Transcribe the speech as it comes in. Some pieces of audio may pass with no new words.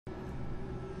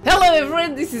Hello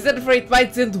everyone, this is Unafraid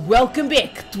Bites and welcome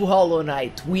back to Hollow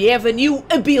Knight. We have a new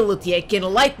ability. I can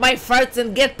light my farts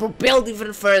and get propelled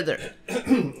even further.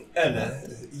 Anna,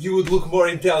 you would look more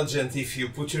intelligent if you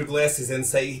put your glasses and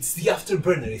say it's the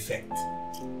afterburner effect.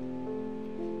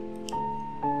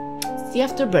 It's the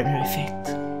afterburner effect.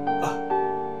 Ah.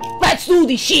 Let's do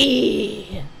this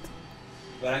shit!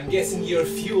 But I'm guessing your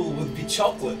fuel would be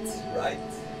chocolate, right?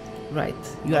 Right,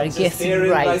 you are Just guessing and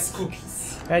right. nice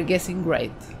cookies. You are guessing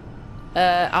right.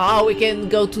 We can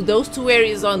go to those two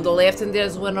areas on the left and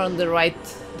there's one on the right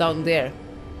down there.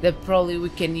 That probably we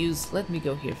can use. Let me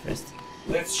go here first.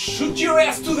 Let's shoot your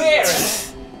ass to there!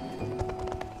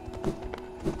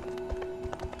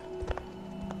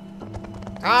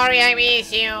 Sorry I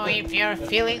miss you. If you're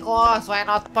feeling lost, why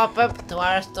not pop up to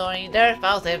our store in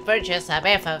Dirtmouth and purchase a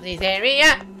map of this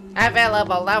area?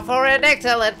 Available now for an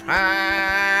excellent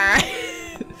price.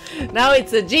 Now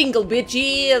it's a jingle,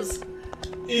 bitches!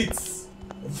 It's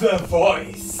the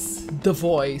voice. The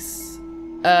voice.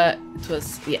 It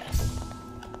was, yeah.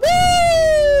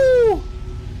 Woo!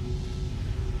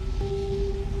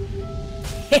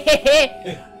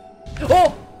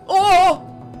 Oh! Oh!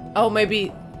 Oh,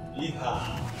 maybe.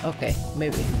 Yeehaw. Okay,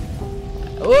 maybe.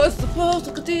 I was supposed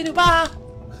to continue by.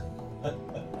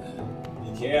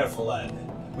 Be careful, Anna.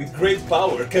 With great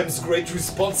power comes great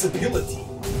responsibility.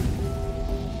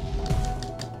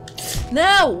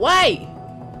 No, why?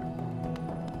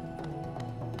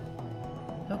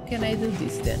 How can I do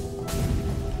this then?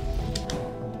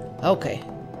 Okay.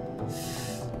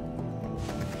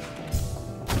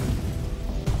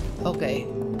 Okay.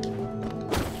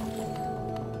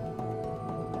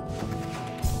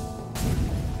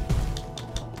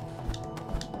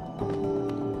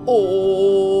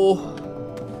 Oh.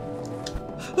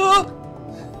 Ah.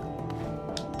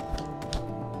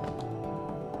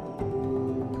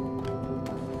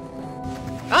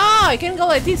 Ah, I can go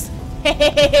like this.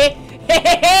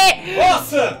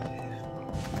 Awesome!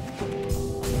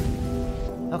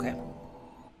 Okay.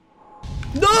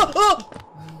 No! Oh!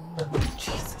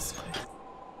 Jesus Christ.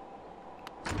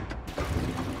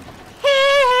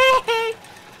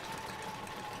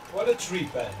 What a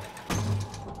treat, Anna.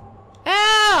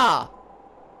 Ah!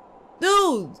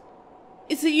 Dude!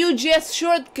 It's a huge ass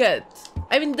shortcut.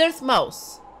 I mean, there's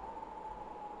mouse.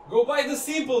 Go buy the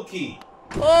simple key.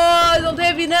 Oh, I don't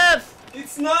have enough.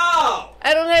 It's now!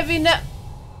 I don't have enough.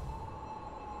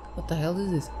 What the hell is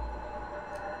this?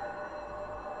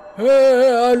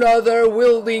 Another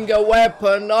wielding a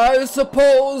weapon. I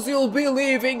suppose you'll be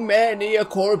leaving many a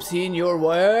corpse in your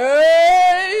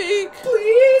wake.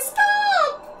 Please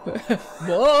stop!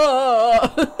 Whoa.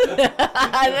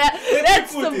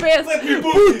 That's the best. Let me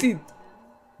boot it.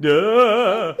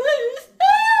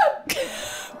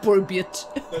 Poor bitch.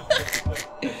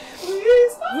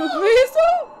 Please stop! Please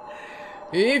stop.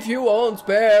 If you won't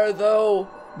spare though.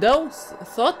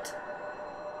 Thought?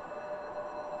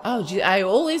 Oh gee, I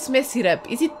always mess it up.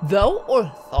 Is it though or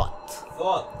thought?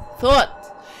 Thought.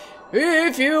 Thought.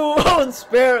 If you won't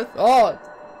spare thought.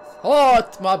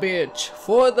 Thought, my bitch.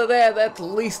 For the dead at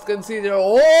least consider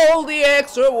all the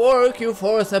extra work you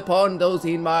force upon those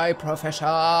in my profession.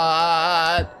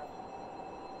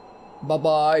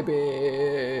 Bye-bye,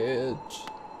 bitch.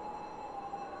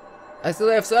 I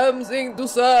still have something to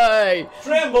say.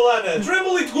 Tremble, Anna!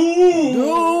 Tremble it good!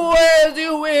 Do as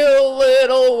you will,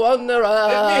 little wanderer.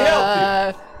 Let me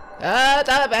help you. At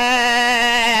the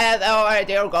bed, or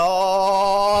your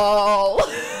goal.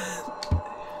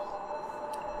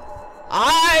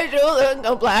 I shouldn't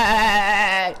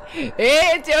complain.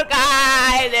 It's your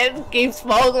kind that keeps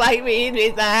smoke like me in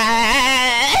his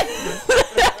hand.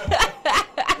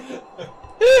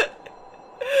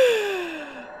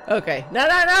 Okay, no,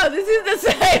 this is the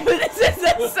same, this is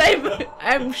the same.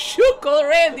 I'm shook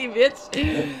already, bitch.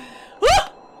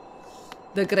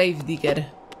 The grave digger.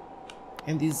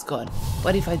 And this is gone.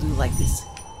 What if I do like this?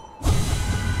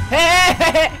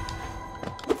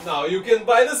 Now you can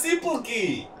buy the simple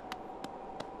key.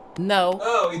 No.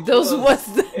 Oh, it Those was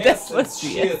the, that essence was the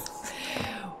shit. essence.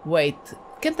 Wait,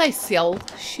 can't I sell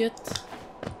shit?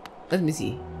 Let me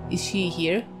see. Is she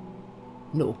here?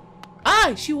 No.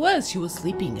 Ah, she was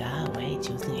sleeping. Ah, wait,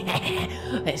 she was sleeping.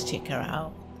 Let's check her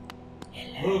out.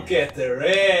 Hello. Look at her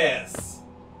ass.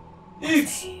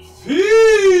 It's thick.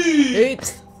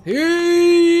 It's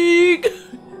thick.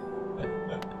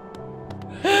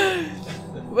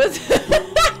 What?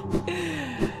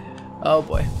 Oh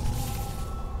boy.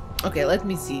 Okay, let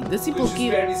me see. The simple Could key.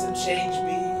 you spare me some change,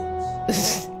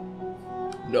 please?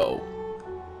 No.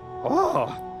 Oh,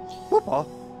 Papa.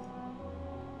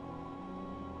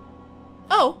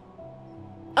 Oh.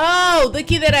 Oh, the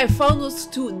key that I found was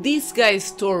to this guy's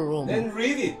storeroom. Then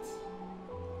read it.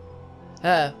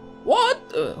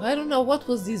 What? I don't know. What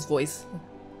was this voice?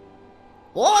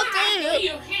 What do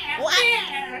you have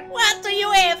there? What do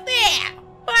you have there?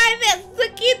 Why, that's the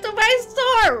key to my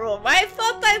storeroom. I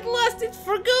thought I'd lost it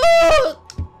for good.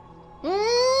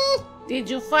 Did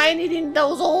you find it in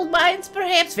those old mines,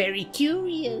 perhaps? Very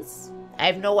curious. I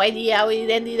have no idea how it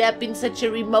ended up in such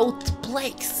a remote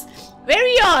place.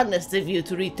 Very honest of you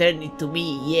to return it to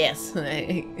me, yes.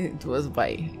 It was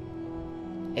by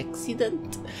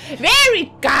accident.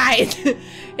 Very kind!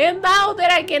 And now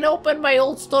that I can open my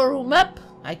old storeroom up,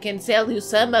 I can sell you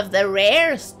some of the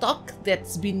rare stock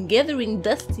that's been gathering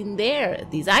dust in there.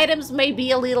 These items may be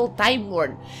a little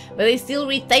time-worn, but they still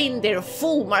retain their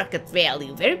full market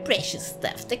value. Very precious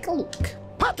stuff. Take a look.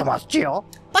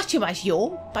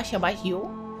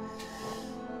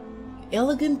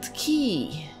 Elegant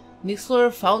key.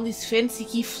 Nixler found this fancy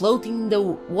key floating in the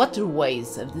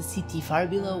waterways of the city far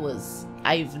below us.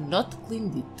 I've not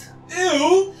cleaned it.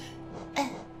 Ew!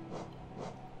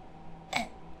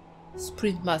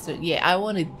 Sprint master. Yeah, I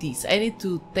wanted this. I need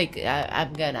to take.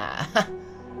 I'm gonna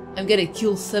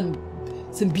kill some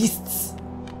beasts.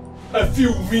 A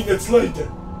few minutes later.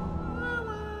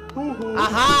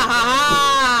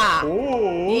 Aha!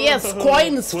 Yes,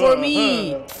 coins for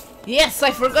me. Yes,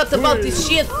 I forgot about this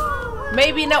shit.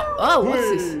 Maybe now. Oh, what's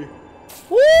this?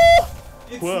 Woo!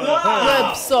 It's not.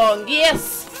 Club song.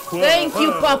 Yes. Thank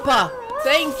you, Papa.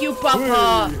 Thank you,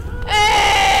 Papa.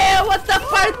 Hey, what a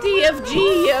party of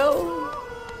Geo.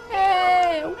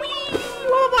 Hey,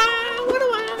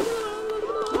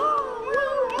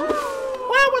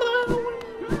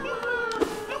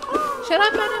 shut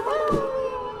up, man.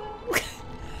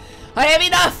 I have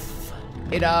enough.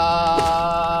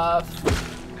 Enough.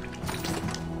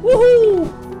 Woohoo!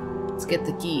 Let's get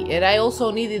the key. And I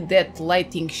also needed that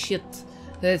lighting shit.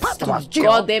 That's too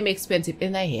goddamn expensive.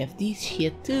 And I have this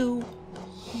shit too.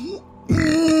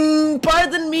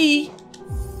 Pardon me.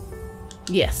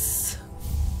 Yes.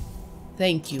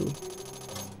 Thank you.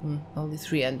 Only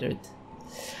 300.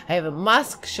 I have a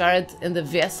mask shard and a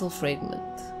vessel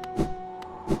fragment.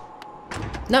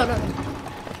 No, no.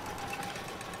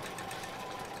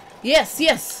 Yes,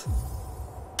 yes.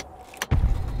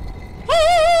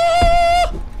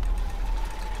 Ah!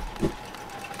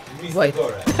 Wait.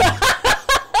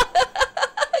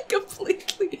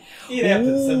 Completely. It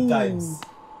happens sometimes.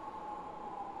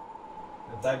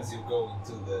 Sometimes you go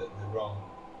into the wrong.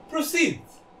 Proceed.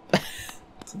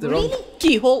 To the wrong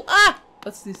keyhole. Ah!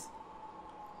 What's this?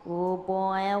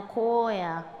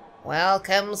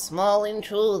 Welcome, small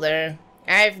intruder.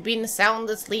 I've been sound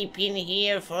asleep in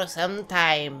here for some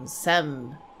time.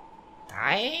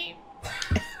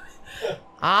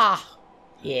 Ah,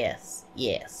 yes,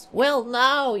 yes. Well,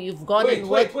 now you've gone in.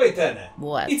 Wait, Anna.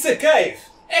 What? It's a cave.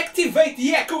 Activate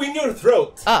the echo in your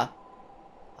throat. Ah,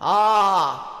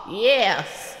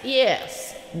 yes,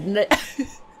 yes.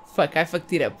 Fuck, I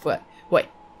fucked it up. What? Wait.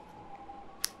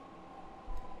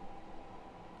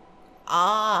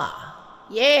 Ah,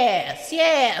 yes,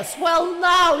 yes. Well,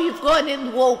 now you've gone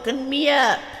and woken me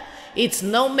up. It's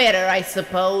no matter, I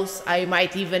suppose. I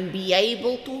might even be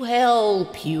able to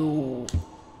help you.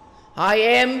 I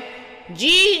am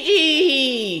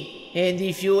Gigi, and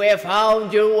if you have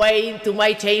found your way into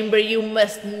my chamber, you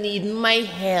must need my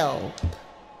help.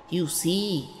 You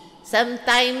see,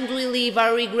 sometimes we leave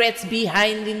our regrets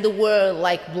behind in the world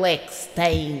like black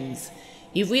stains.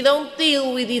 If we don't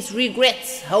deal with these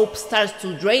regrets, hope starts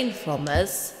to drain from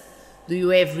us. Do you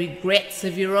have regrets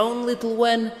of your own, little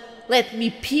one? Let me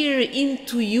peer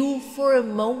into you for a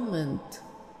moment.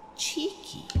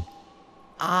 Cheeky.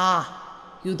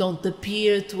 Ah, you don't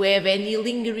appear to have any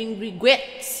lingering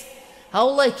regrets. How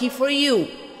lucky for you.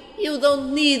 You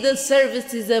don't need the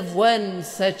services of one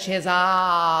such as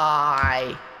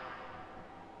I.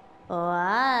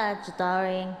 What,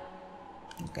 darling?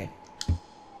 Okay.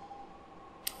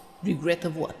 Regret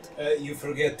of what? You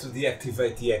forget to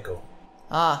deactivate the echo.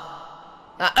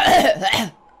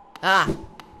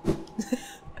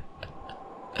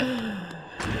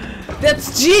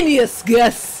 That's genius,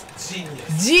 Gus!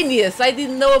 Genius. Genius! I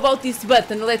didn't know about this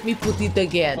button. Let me put it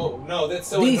again. Oh no, that's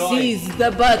so This annoying. is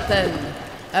the button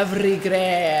of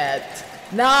regret.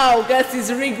 Now Gus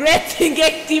is regretting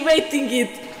activating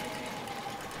it.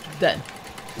 Done.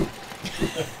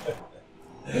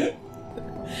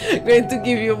 Going to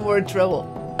give you more trouble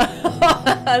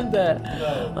on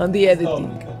the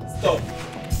editing. Stop.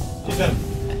 You're done.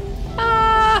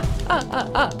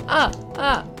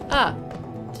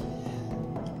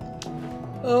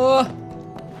 Oh.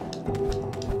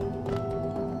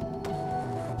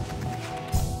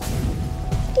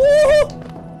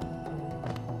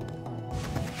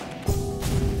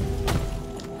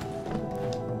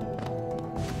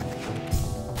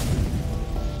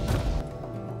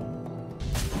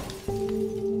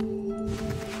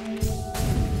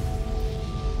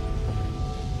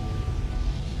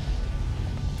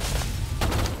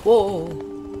 Whoa!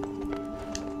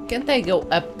 Can't I go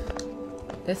up?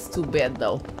 That's too bad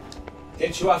though.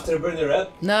 Can't you afterburner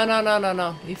up? No, no, no, no,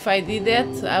 no. If I did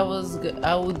that,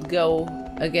 I would go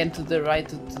again to the right,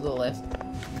 to the left.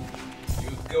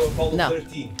 You'd go Apollo No.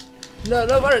 13. No,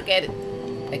 no, forget it.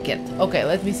 I can't. Okay,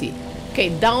 let me see. Okay,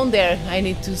 down there, I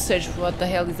need to search what the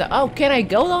hell is that. Oh, can I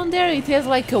go down there? It has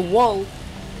like a wall.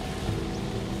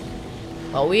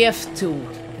 Oh, we have two.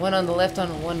 One on the left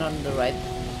and one on the right.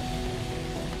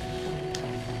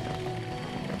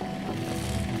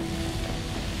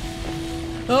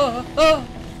 Oh, oh,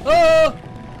 oh,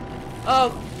 oh.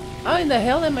 How in the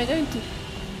hell am I going to...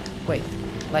 Wait,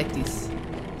 like this.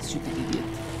 Stupid idiot.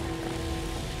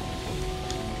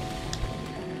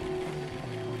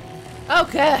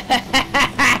 Okay.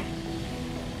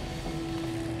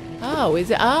 Oh,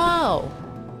 is it? Oh.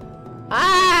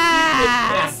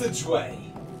 Ah. Passageway.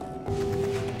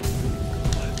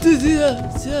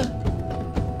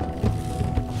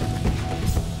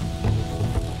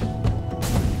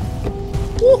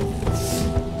 Woo.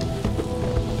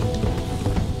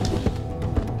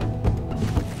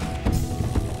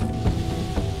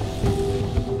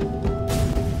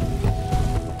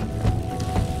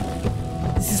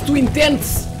 This is too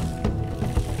intense.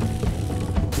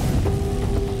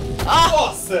 Ah,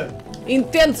 Awesome.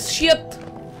 intense shit.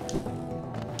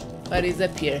 What is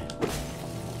up here?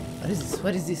 What is this?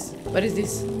 What is this? What is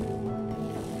this?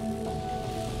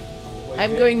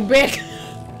 I'm going back.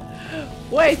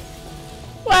 Wait.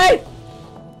 Wait.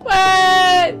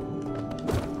 Wait.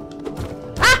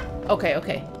 Ah. Okay.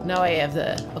 Okay. Now I have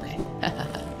the. Okay.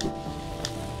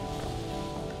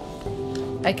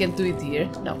 I can do it here.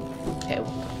 No. Okay.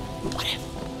 Whatever.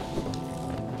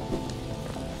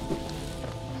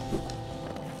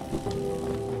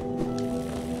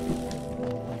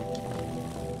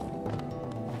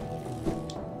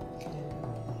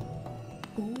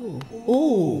 Ooh.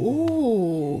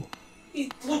 Ooh.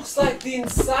 It looks like the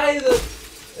inside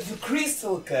of a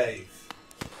crystal cave.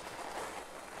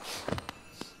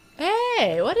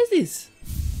 Hey, what is this?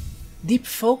 Deep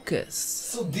focus.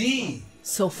 So deep.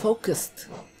 So focused.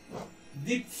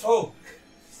 Deep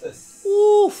focus.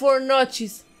 Ooh, 4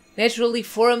 notches. Naturally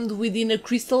formed within a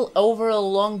crystal over a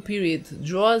long period.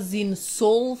 Draws in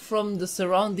soul from the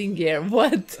surrounding air.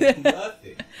 What?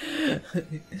 Nothing.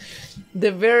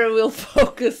 The bearer will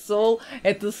focus soul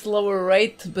at a slower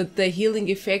rate, but the healing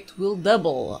effect will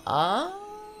double. Ah?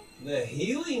 The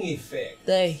healing effect.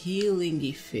 The healing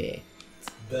effect.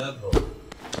 Double.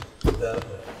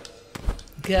 Double.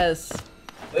 Gus.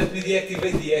 Let me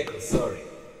deactivate the echo, sorry.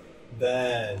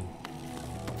 Done.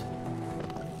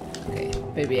 Okay,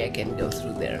 maybe I can go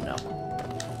through there now.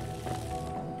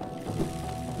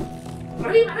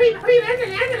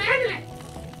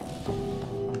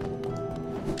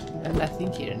 And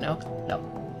nothing here, no? No.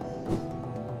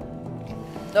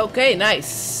 Okay,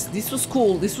 nice. This was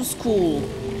cool, this was cool.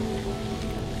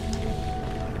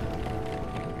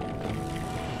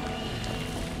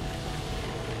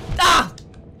 Ah!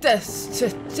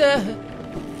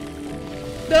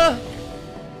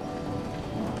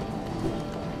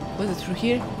 Was it through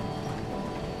here?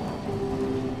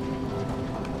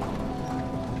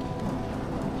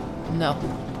 No.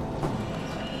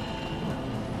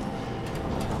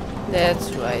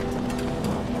 That's right.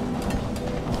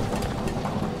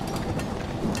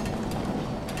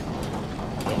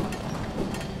 Yeah.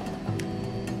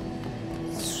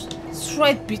 That's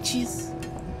right, bitches.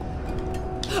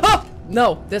 Oh!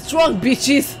 No, that's wrong,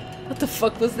 bitches! What the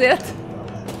fuck was that?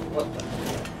 What the?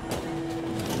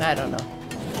 I don't know.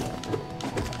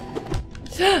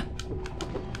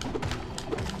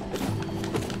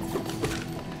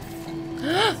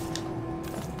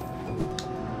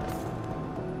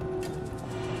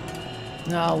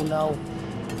 No, no.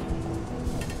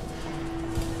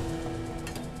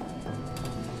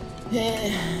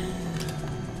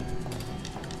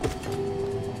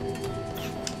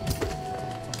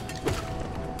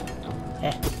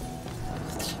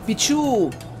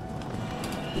 Pichu!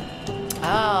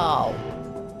 Ow!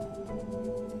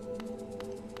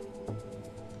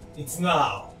 It's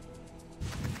now.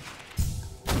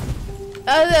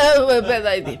 No, bad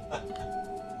idea.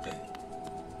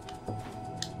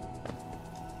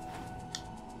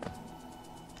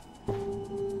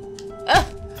 Ah!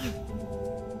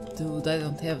 Dude, I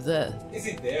don't have the... Is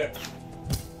it there?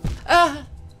 Ah!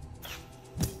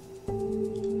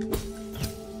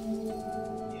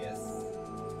 Yes.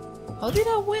 How did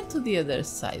I went to the other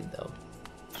side though?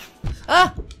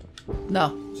 Ah!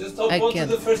 No. Just hop I onto can't.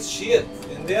 the first shit,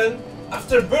 and then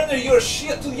afterburner your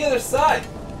shit to the other side.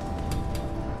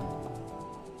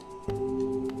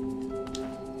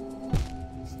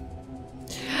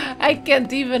 I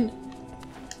can't even.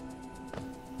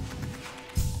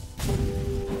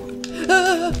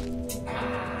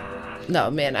 No,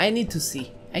 man, I need to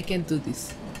see. I can't do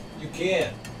this. You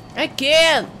can. I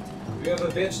can't! We have a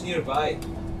bench nearby.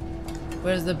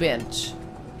 Where's the bench?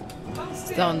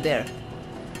 It's down there.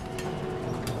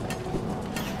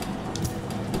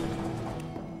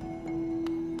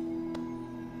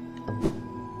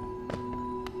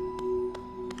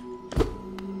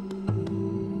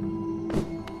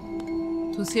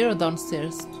 It was here or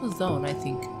downstairs? It was down, I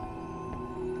think.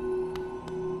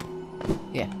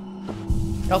 Yeah.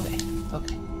 Okay,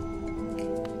 okay.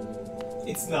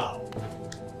 It's now.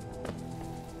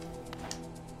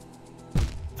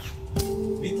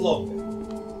 Bit longer.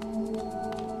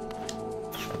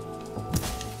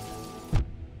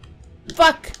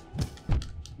 Fuck!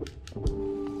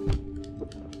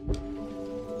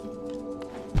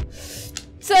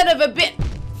 Son of a bitch!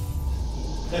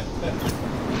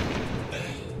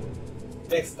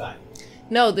 Next time.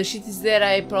 No, the shit is that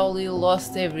I probably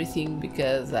lost everything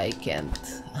because I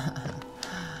can't.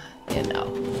 You know.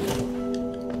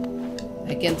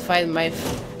 I can't find my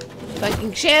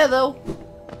fucking shadow.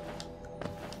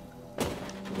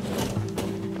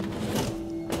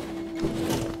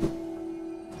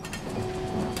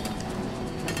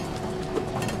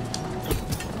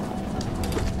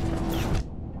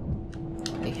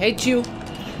 I hate you.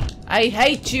 I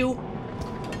hate you.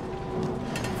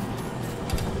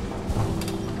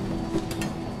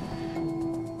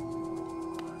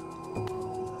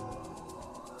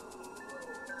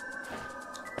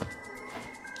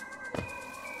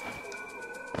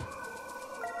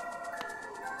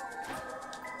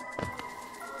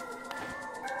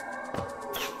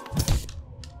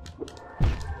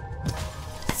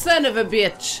 Son of a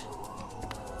bitch.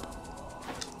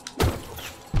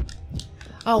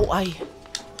 Oh, I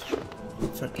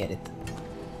forget it.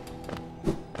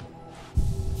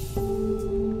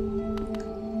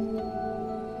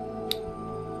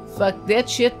 Fuck that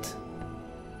shit.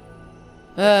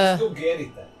 Go get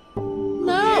it then.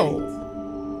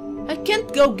 No. I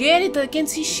can't go get it. I can't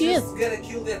see shit. Just gotta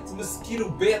kill that mosquito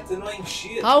bat annoying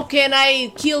shit. How can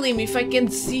I kill him if I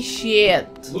can't see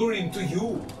shit? Lure him to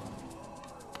you.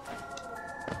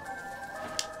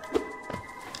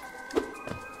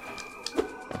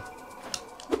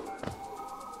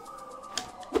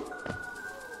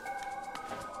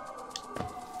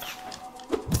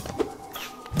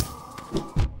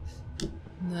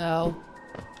 No.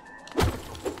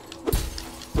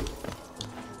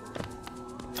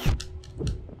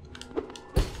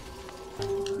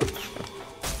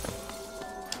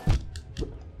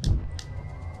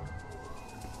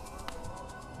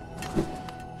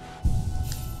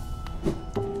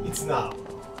 It's now.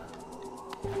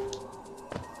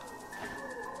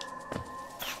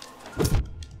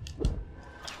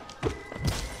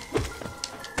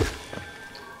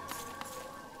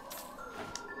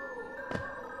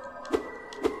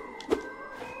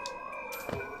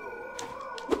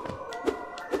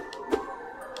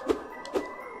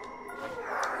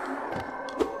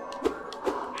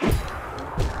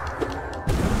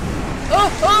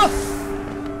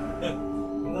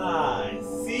 Nice.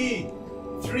 See?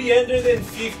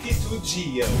 352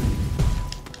 geo.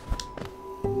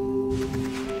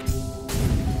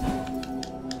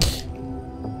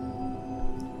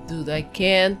 Dude, I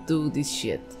can't do this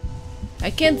shit. I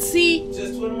can't see.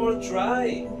 Just one more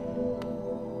try.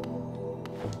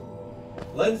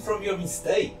 Learn from your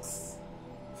mistakes.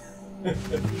 No.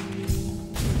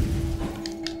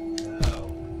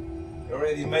 You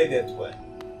already made that one.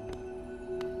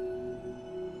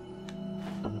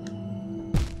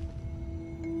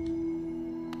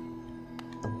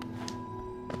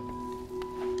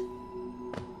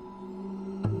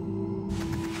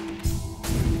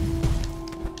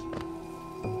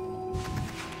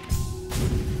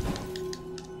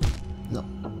 No.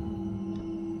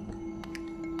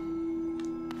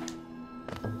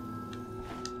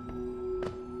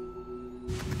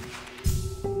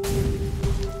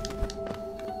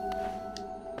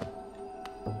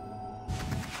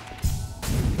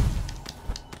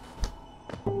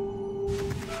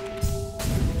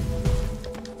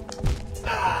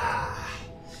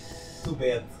 Too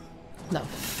bad. No.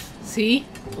 See?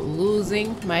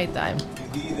 Losing my time.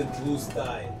 You didn't lose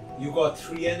time. You got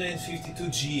 352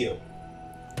 geo.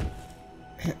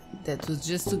 That was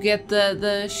just to get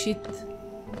the shit.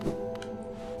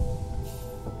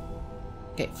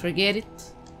 Okay, forget it.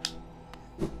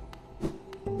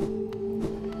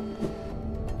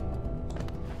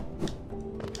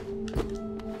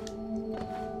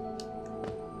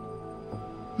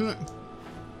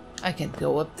 I can't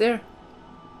go up there.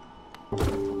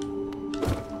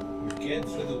 Again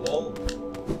through the wall.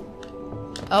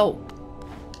 Oh.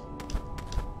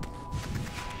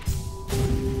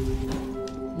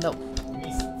 No.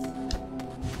 Missed.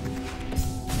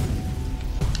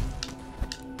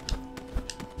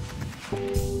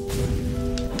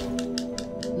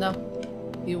 No.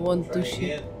 You won't do Try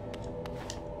shit. again.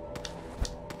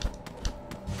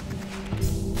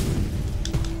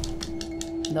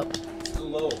 No. It's too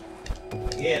low.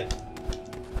 Again.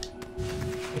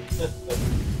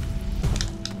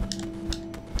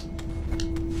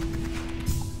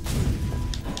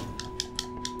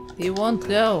 He won't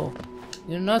go.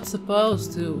 You're not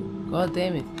supposed to. God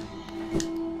damn it.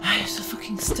 I'm so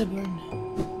fucking stubborn.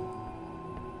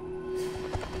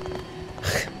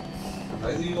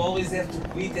 Why do you always have to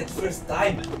quit at first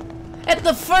time? At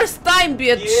the first time,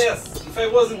 bitch! Yes! If I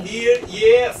wasn't here,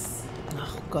 yes!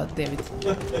 Oh, god damn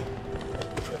it.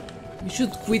 You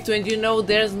should quit when you know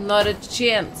there's not a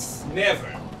chance.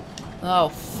 Never. Oh,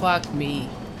 fuck me.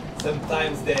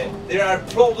 Sometimes there are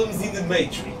problems in the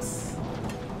Matrix.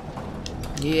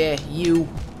 Yeah, you.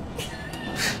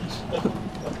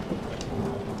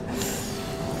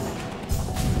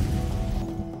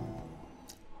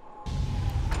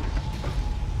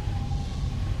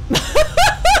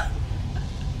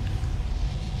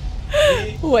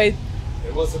 See? Wait.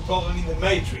 There was a problem in the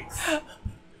Matrix.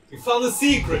 We found a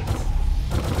secret.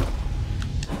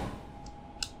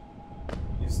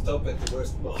 You stop at the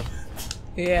worst moment.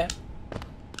 Yeah.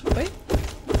 Wait.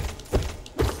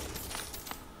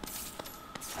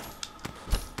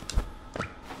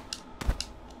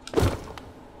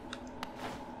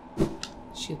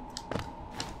 Shit.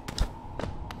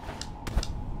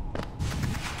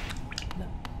 No.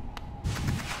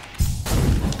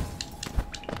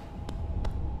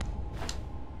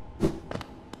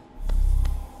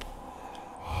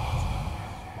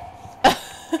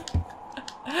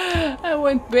 I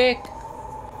went back.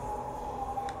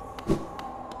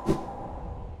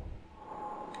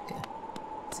 Okay,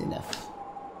 it's enough.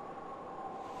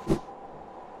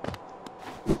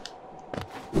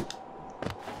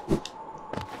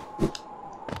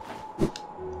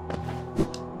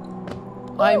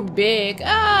 I'm big.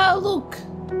 Ah, look!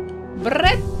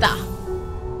 Bretta!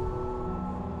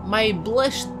 My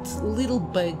blushed little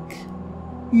bug.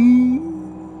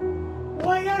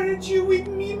 Why aren't you with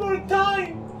me more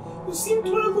time? You seem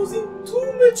to are losing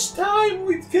too much time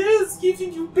with girls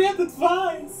giving you bad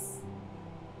advice.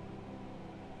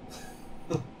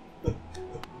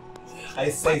 I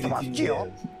said it in the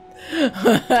end.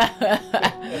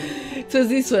 So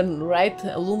this one, right?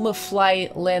 A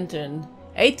Lumafly lantern.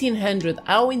 1800.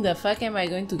 How in the fuck am I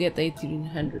going to get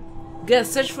 1800?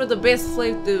 Guys, search for the best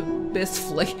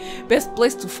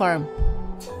place to farm.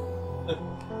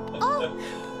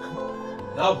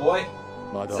 Now, boy.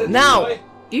 Now, Boy.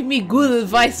 give me good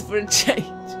advice for a change.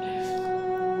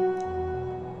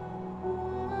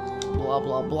 Blah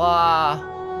blah blah.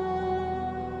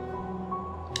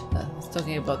 It's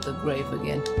talking about the grave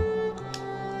again.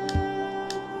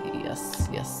 Yes,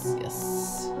 yes,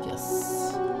 yes,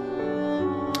 yes.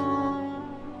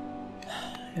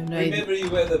 And I Remember you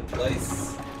had a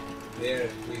place there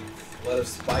with a lot of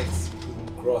spikes you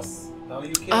couldn't cross. Now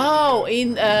you can. oh,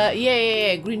 in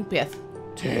yeah, green path.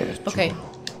 Okay.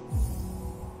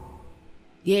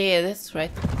 Yeah, that's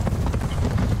right.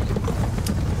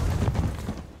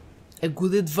 A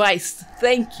good advice.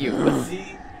 Thank you.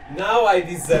 See, now I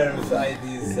deserve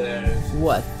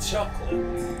What?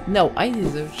 chocolate. No, I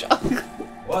deserve chocolate.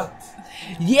 What?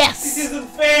 This Yes! isn't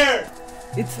fair!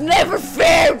 It's never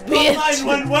fair, Call bitch!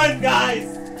 911,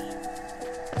 guys!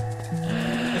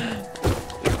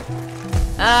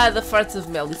 Ah, the farts of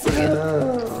Melis again.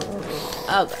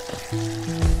 Oh god.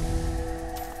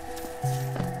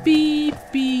 Beep,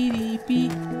 beep,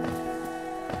 beep.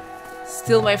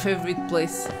 Still my favorite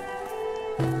place.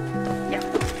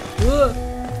 Whoa.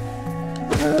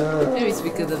 Maybe it's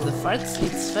because of the farts.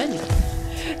 It's funny.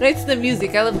 No, it's the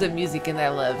music. I love the music and I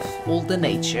love all the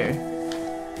nature.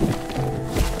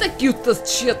 The cutest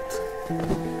shit.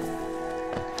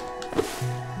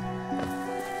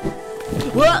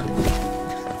 What?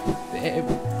 Damn.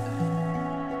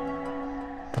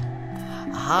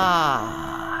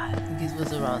 Ah, I think it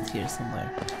was around here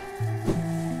somewhere.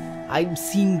 I'm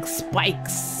seeing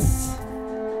spikes.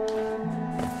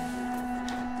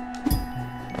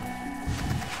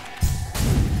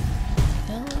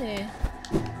 Hell yeah.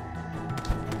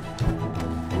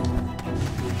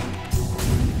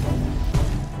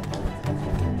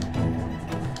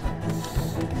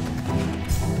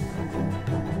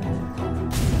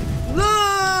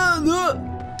 No!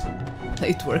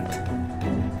 It worked.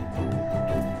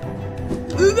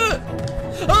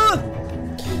 Ah!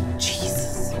 Jeez.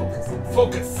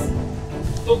 Focus.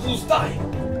 Don't lose time.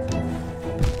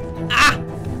 Ah!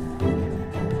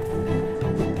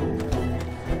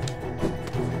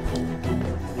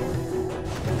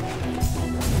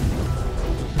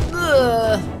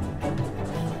 Ugh.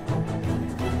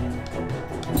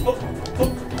 Oh,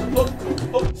 oh, oh,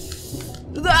 oh.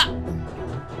 Ah!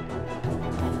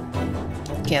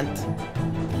 Can't.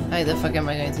 How the fuck am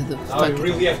I going to do? Now you Fuck.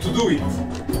 really have to do it.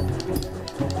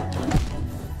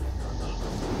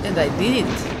 And I did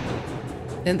it.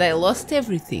 And I lost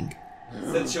everything.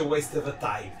 Such a waste of a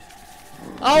time.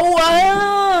 Oh,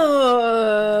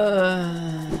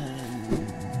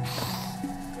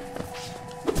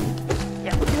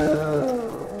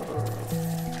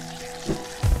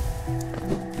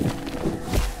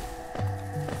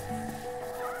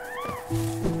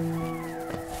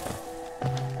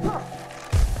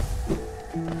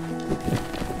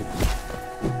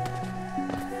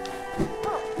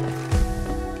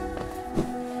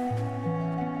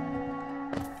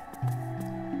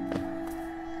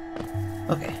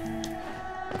 okay.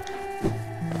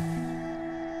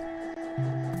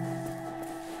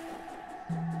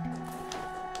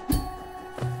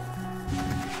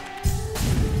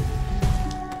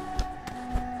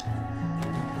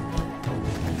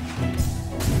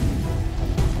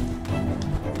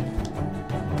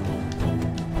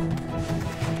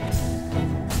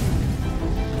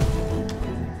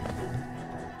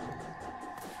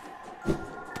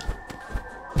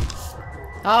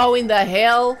 How in the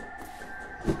hell?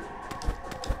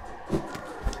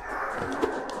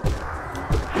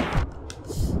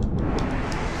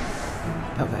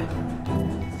 Okay.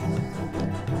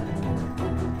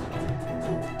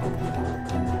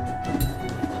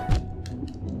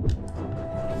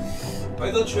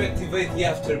 Why don't you activate the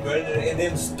afterburner and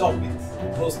then stop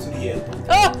it close to the end?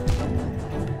 Oh!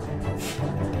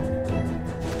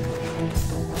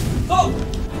 Oh!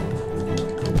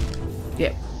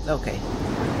 Yep, okay.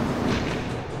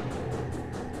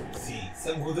 See,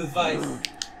 some good advice.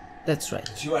 That's right.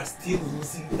 But you are still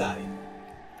losing time.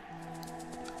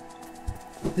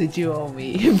 Did you owe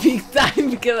me big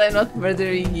time because I'm not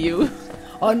murdering you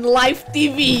on live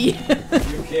TV?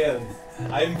 You can't.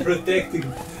 I'm protected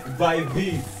by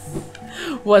this.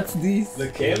 What's this? The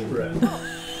camera.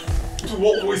 To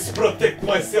always protect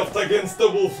myself against the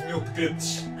wolf milk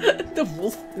bitch. The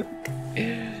wolf milk.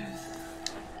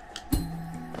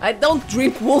 I don't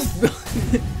drink wolf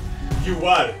milk. You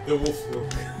are the wolf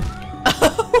milk.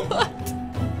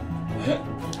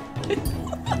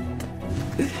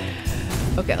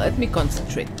 Okay, let me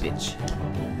concentrate, bitch.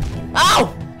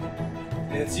 Ow!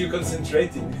 It's you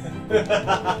concentrating.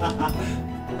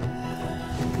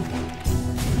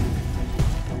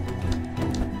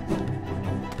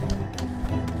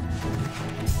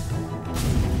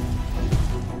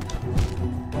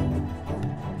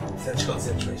 Such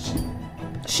concentration.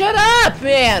 Shut up,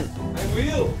 man! I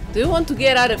will. Do you want to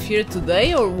get out of here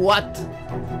today or what?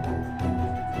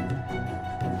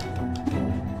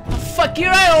 Fuck,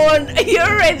 you're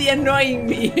already annoying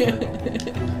me.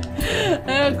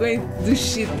 I'm going to do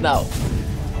shit now.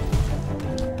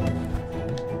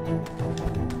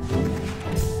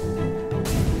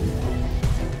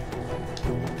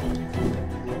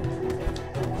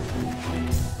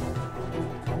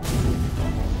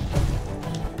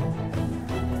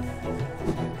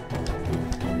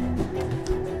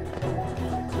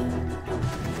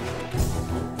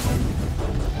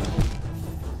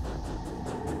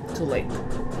 Too late.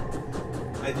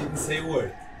 I didn't say a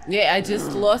word. Yeah, I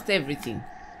just lost everything.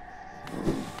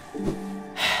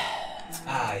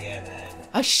 Ah, yeah, man.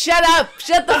 Oh, shut up!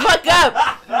 Shut the fuck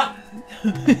up!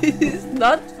 It's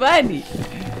not funny.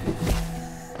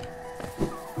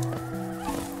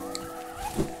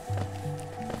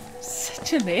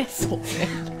 Such an asshole,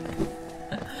 man.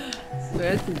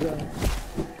 Swear to God.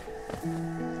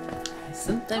 I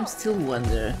sometimes still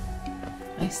wonder.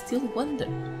 I still wonder.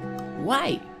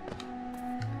 Why?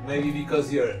 Maybe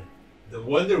because you're the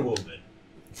Wonder Woman.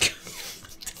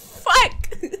 Fuck!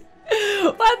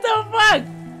 What the fuck?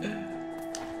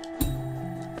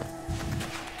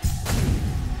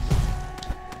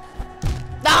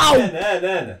 No!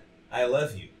 Nah. I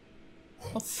love you.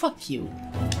 Oh, fuck you.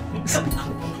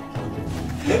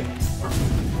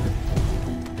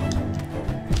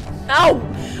 Ow!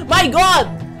 My God!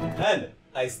 Anna,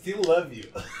 I still love you.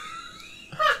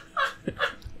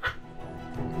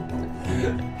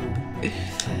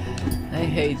 I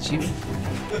hate you.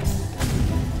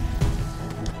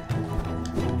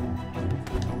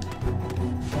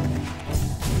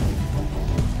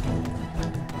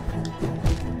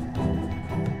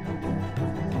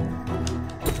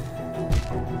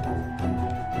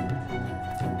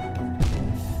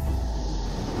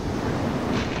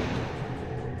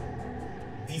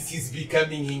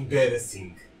 becoming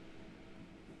embarrassing.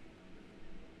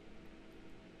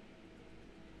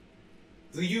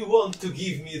 Do you want to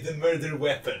give me the murder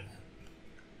weapon?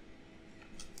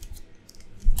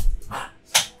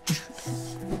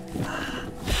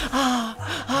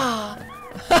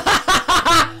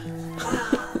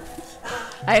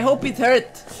 I hope it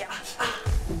hurt.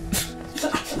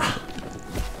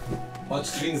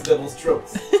 Watch twins double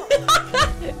strokes.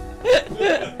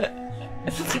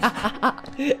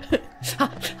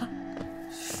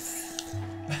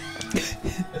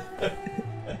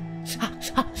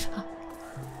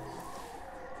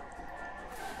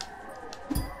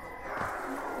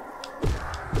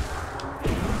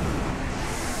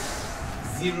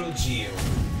 Zero Geo.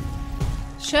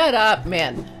 Shut up,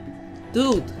 man.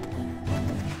 Dude.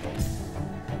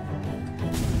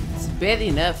 It's bad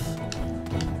enough.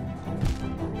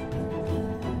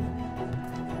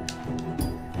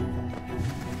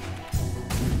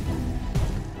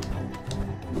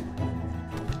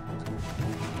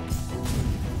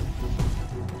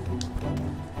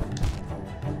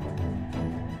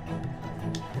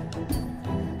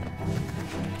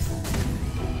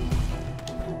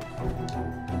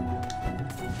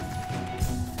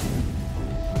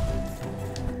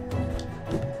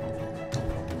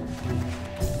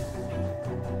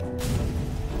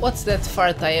 What's that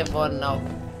fart I have on now?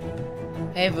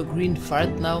 I have a green fart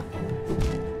now.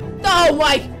 Oh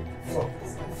my!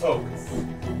 Focus, focus.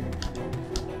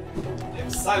 I'm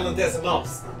silent as a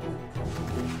mouse.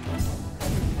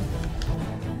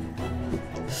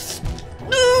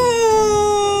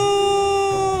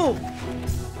 No!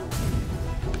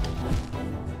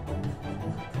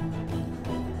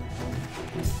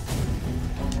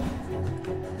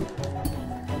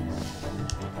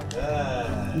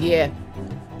 Yeah.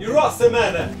 You're awesome,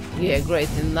 Anna! Yeah, great.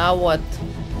 And now what?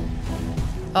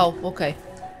 Oh, okay.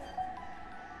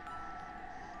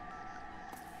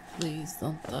 Please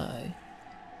don't die.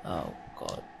 Oh,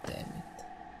 god damn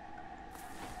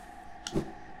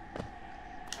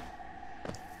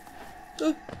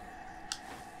it.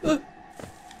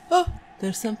 Oh,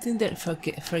 there's something there.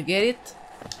 Forget it.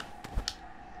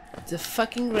 It's a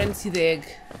fucking rancid egg.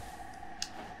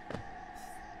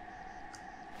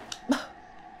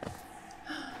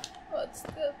 What's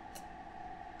that?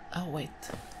 Oh, wait.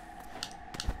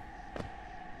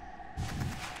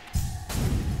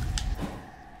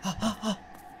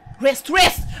 Rest,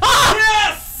 rest! Ah!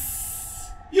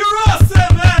 Yes! You're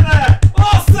awesome, Anna!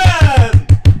 Awesome!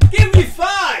 Give me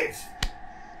 5!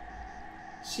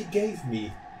 She gave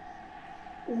me.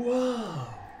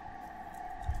 Wow.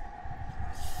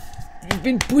 You've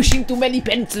been pushing too many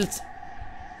pencils.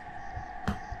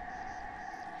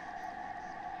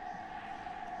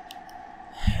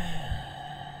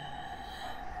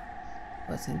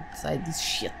 What's inside this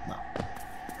shit now?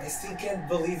 I still can't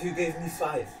believe you gave me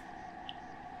 5.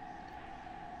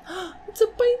 It's a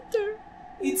painter.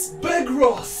 It's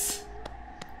Begros!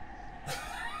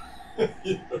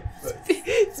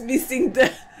 It's missing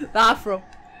the afro.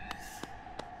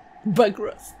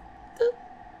 Bugros.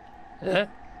 To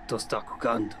sta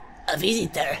kukando. A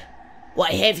visitor?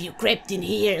 Why have you crept in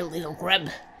here, little grub?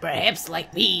 Perhaps,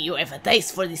 like me, you have a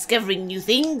taste for discovering new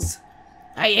things?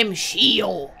 I am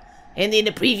Shio, and in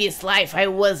a previous life I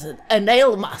was a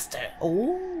nail master.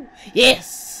 Oh,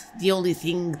 yes. The only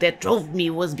thing that drove me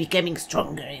was becoming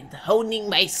stronger and honing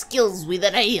my skills with a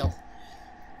nail.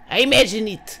 I imagine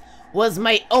it was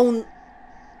my own...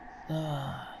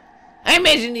 I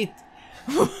imagine it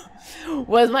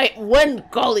was my one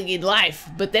calling in life,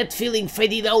 but that feeling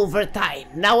faded over time.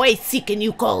 Now I seek a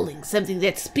new calling, something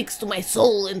that speaks to my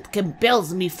soul and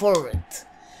compels me forward.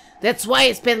 That's why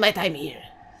I spend my time here.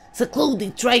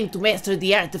 Secluded, trying to master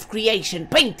the art of creation,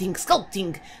 painting,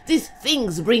 sculpting. These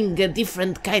things bring a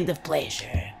different kind of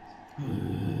pleasure.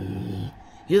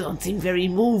 You don't seem very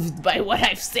moved by what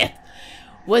I've said.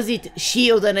 Was it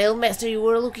Shio the nail master you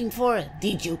were looking for?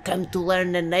 Did you come to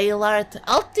learn a nail art?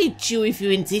 I'll teach you if you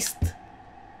insist.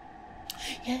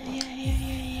 Yeah.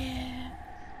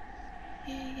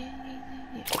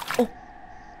 Oh.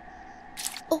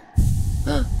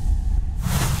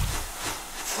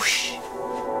 Whoosh.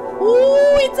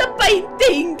 Ooh, it's a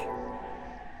painting!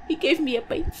 He gave me a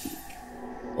painting.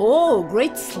 Oh,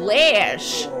 great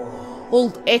slash!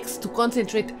 Hold X to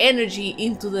concentrate energy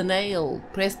into the nail.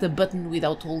 Press the button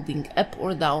without holding up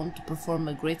or down to perform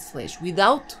a great slash.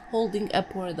 Without holding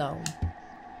up or down.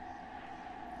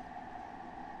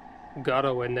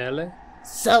 Garo enele?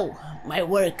 So, my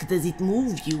work, does it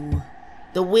move you?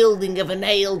 The wielding of a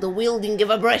nail, the wielding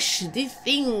of a brush, these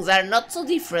things are not so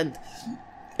different.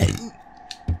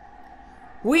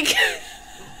 We can...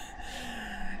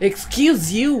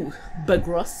 Excuse you,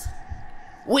 Bugros.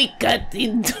 We cut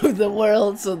into the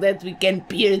world so that we can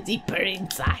peer deeper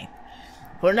inside.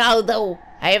 For now, though,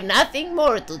 I have nothing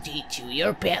more to teach you.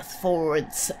 Your path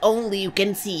forwards only you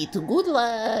can see. To good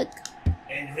luck.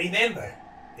 And remember,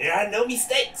 there are no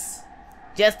mistakes.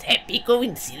 Just happy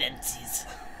coincidences.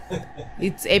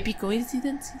 It's happy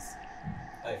coincidences?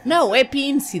 No, happy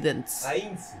incidents.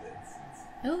 Incidents.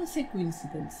 I don't say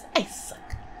coincidence. I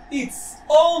suck. It's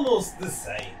almost the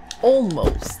same.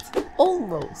 Almost.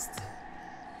 Almost.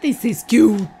 This is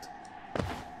cute.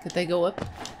 Can I go up?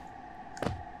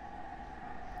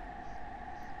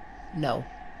 No.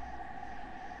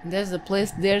 There's a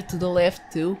place there to the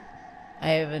left too. I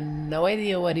have no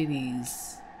idea what it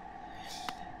is.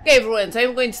 Okay everyone, so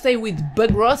I'm going to stay with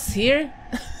Bugros here.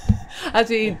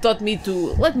 After he taught me to...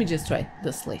 Let me just try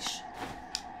the slash.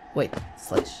 Wait,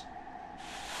 slash.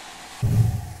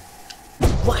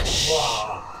 Wash!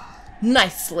 Wow.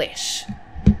 Nice slash.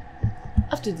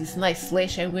 After this nice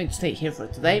slash, I'm going to stay here for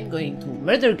today. I'm going to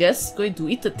murder Gus, going to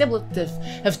eat a tablet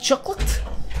of chocolate.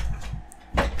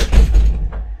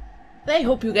 I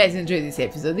hope you guys enjoyed this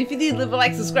episode. If you did, leave a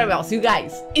like, subscribe. I'll see you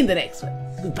guys in the next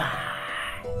one. Goodbye.